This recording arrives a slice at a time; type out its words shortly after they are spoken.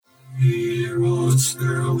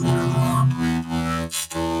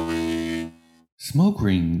Smoke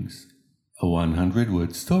Rings, a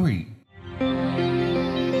 100-word story.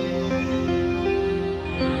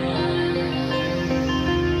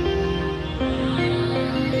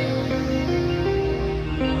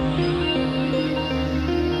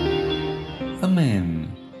 A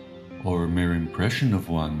man, or mere impression of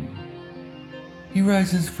one. He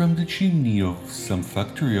rises from the chimney of some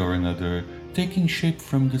factory or another, taking shape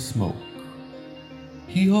from the smoke.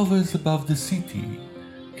 He hovers above the city,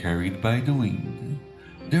 carried by the wind,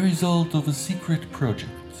 the result of a secret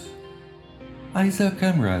project. Eyes are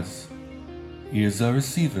cameras, ears are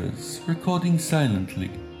receivers, recording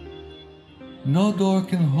silently. No door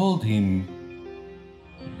can hold him.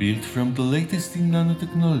 Built from the latest in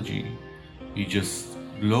nanotechnology, he just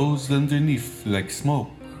glows underneath like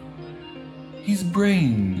smoke. His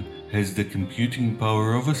brain has the computing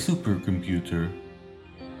power of a supercomputer.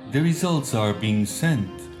 The results are being sent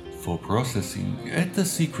for processing at a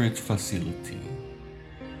secret facility.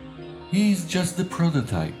 He is just the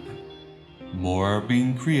prototype. More are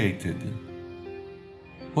being created.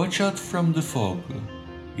 Watch out from the fog.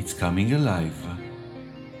 It's coming alive.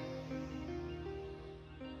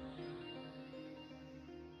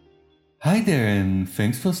 Hi there and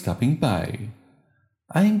thanks for stopping by.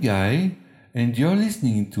 I'm Guy and you're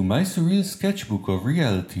listening to my surreal sketchbook of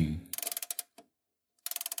reality.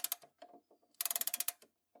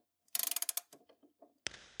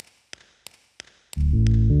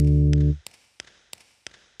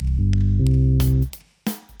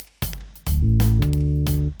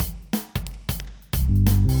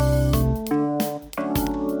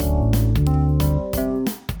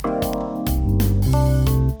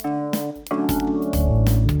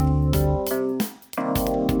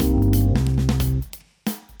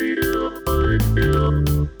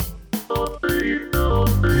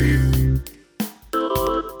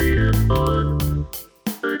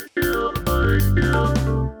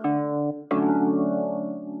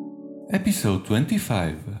 Episode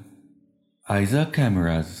 25. Eyes are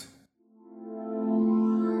cameras.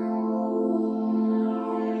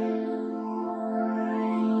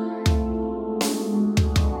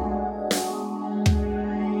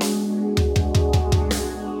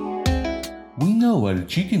 We know what a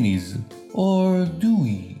chicken is, or do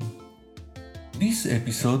we? This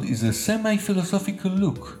episode is a semi-philosophical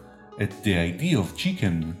look at the idea of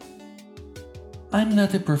chicken. I'm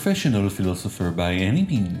not a professional philosopher by any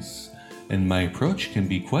means, and my approach can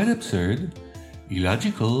be quite absurd,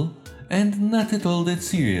 illogical, and not at all that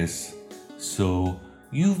serious. So,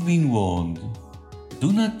 you've been warned.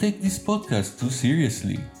 Do not take this podcast too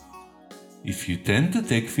seriously. If you tend to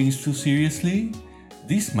take things too seriously,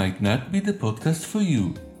 this might not be the podcast for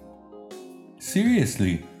you.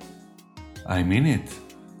 Seriously, I mean it.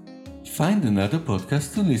 Find another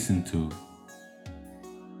podcast to listen to.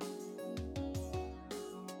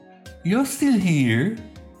 You're still here?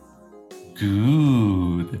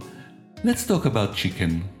 Good. Let's talk about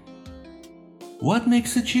chicken. What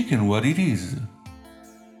makes a chicken what it is?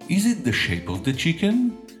 Is it the shape of the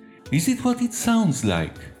chicken? Is it what it sounds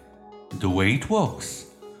like? The way it walks?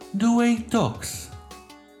 The way it talks?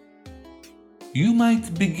 You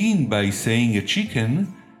might begin by saying a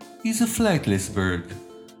chicken is a flightless bird.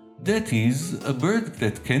 That is, a bird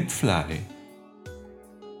that can't fly.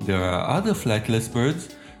 There are other flightless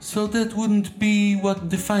birds, so that wouldn't be what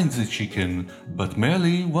defines a chicken, but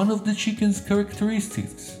merely one of the chicken's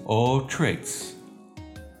characteristics or traits.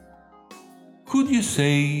 Could you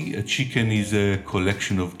say a chicken is a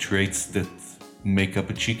collection of traits that make up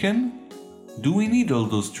a chicken? Do we need all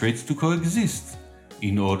those traits to coexist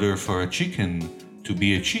in order for a chicken to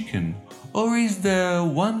be a chicken? Or is there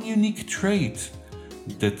one unique trait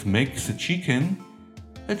that makes a chicken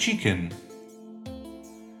a chicken?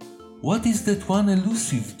 What is that one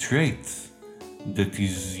elusive trait that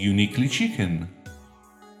is uniquely chicken?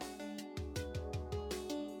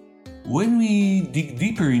 When we dig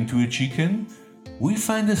deeper into a chicken, we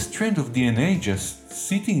find a strand of DNA just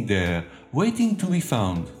sitting there, waiting to be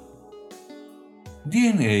found.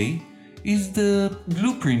 DNA is the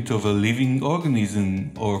blueprint of a living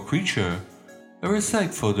organism or creature, a recipe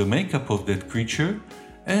for the makeup of that creature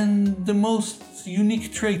and the most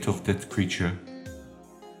unique trait of that creature.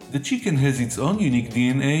 The chicken has its own unique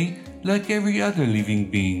DNA like every other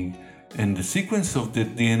living being, and the sequence of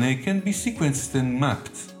that DNA can be sequenced and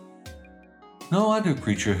mapped. No other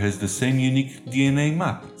creature has the same unique DNA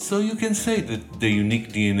map, so you can say that the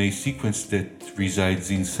unique DNA sequence that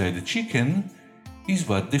resides inside a chicken is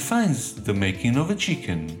what defines the making of a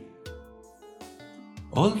chicken.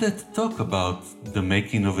 All that talk about the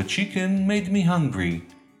making of a chicken made me hungry.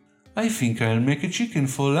 I think I'll make a chicken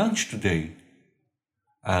for lunch today.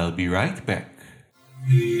 I'll be right back.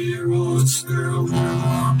 Heroes Girl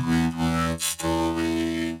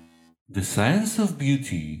Story. The Science of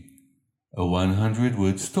Beauty, a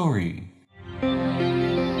 100-word story.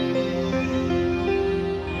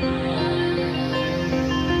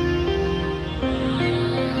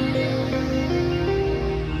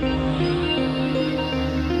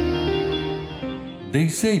 They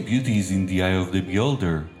say beauty is in the eye of the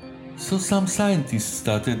beholder, so some scientists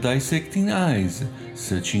started dissecting eyes,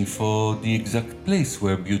 searching for the exact place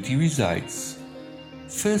where beauty resides.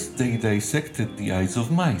 First they dissected the eyes of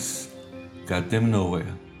mice, got them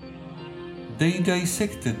nowhere. They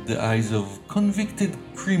dissected the eyes of convicted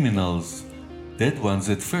criminals, dead ones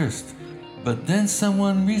at first, but then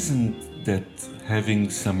someone reasoned that having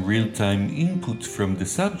some real-time input from the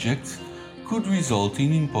subjects could result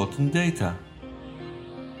in important data.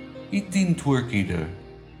 It didn't work either.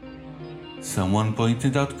 Someone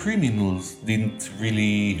pointed out criminals didn't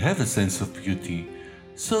really have a sense of beauty,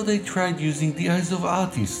 so they tried using the eyes of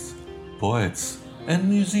artists, poets, and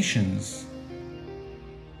musicians.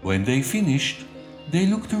 When they finished, they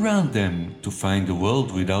looked around them to find a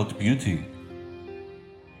world without beauty.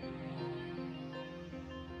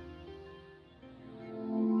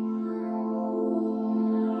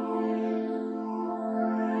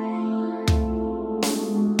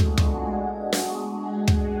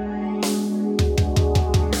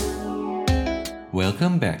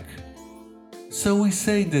 Welcome back. So we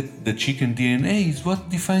say that the chicken DNA is what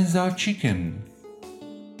defines our chicken.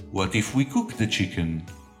 What if we cook the chicken?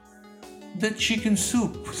 The chicken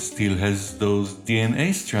soup still has those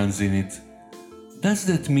DNA strands in it. Does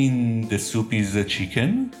that mean the soup is a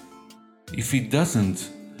chicken? If it doesn't,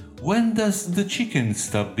 when does the chicken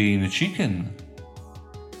stop being a chicken?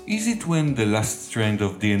 Is it when the last strand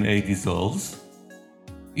of DNA dissolves?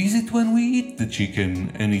 Is it when we eat the chicken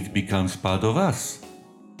and it becomes part of us?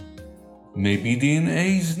 Maybe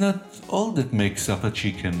DNA is not all that makes up a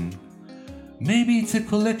chicken. Maybe it's a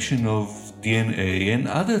collection of DNA and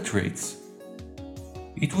other traits.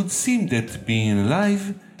 It would seem that being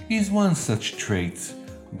alive is one such trait,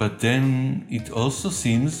 but then it also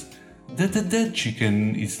seems that a dead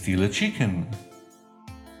chicken is still a chicken.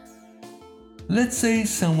 Let's say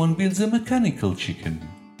someone builds a mechanical chicken.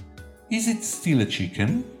 Is it still a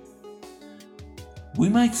chicken? We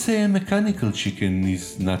might say a mechanical chicken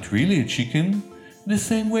is not really a chicken, the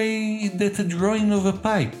same way that a drawing of a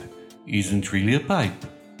pipe isn't really a pipe.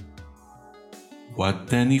 What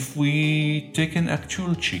then if we take an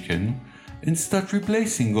actual chicken and start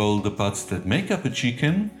replacing all the parts that make up a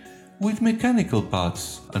chicken with mechanical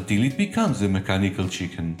parts until it becomes a mechanical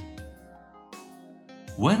chicken?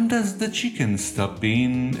 When does the chicken stop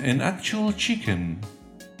being an actual chicken?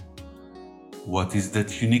 What is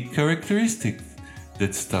that unique characteristic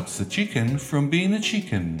that stops a chicken from being a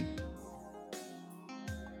chicken?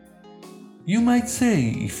 You might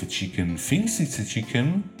say if a chicken thinks it's a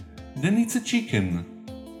chicken, then it's a chicken.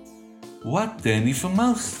 What then if a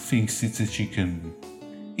mouse thinks it's a chicken?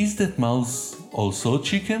 Is that mouse also a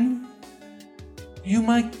chicken? You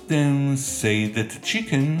might then say that a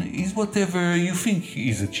chicken is whatever you think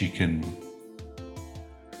is a chicken.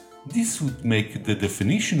 This would make the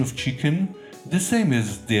definition of chicken the same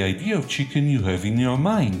as the idea of chicken you have in your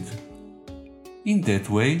mind. In that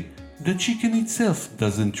way, the chicken itself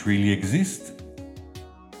doesn't really exist.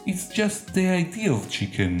 It's just the idea of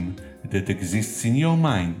chicken that exists in your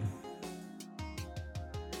mind.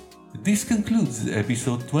 This concludes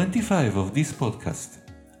episode 25 of this podcast.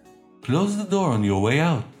 Close the door on your way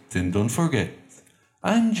out and don't forget,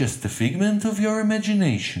 I'm just a figment of your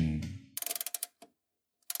imagination.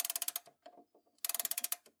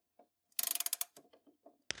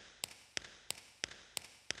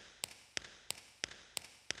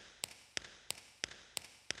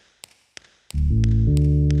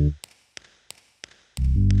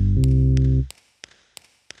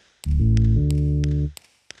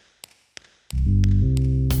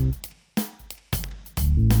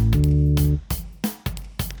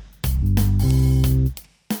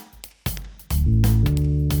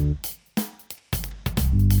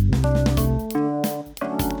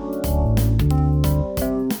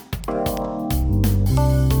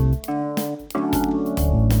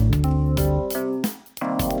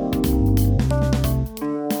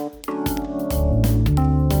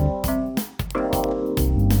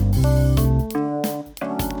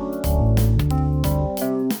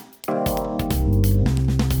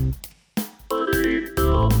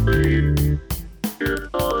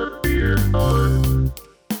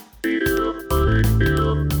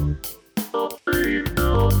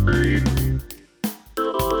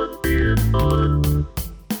 Bye.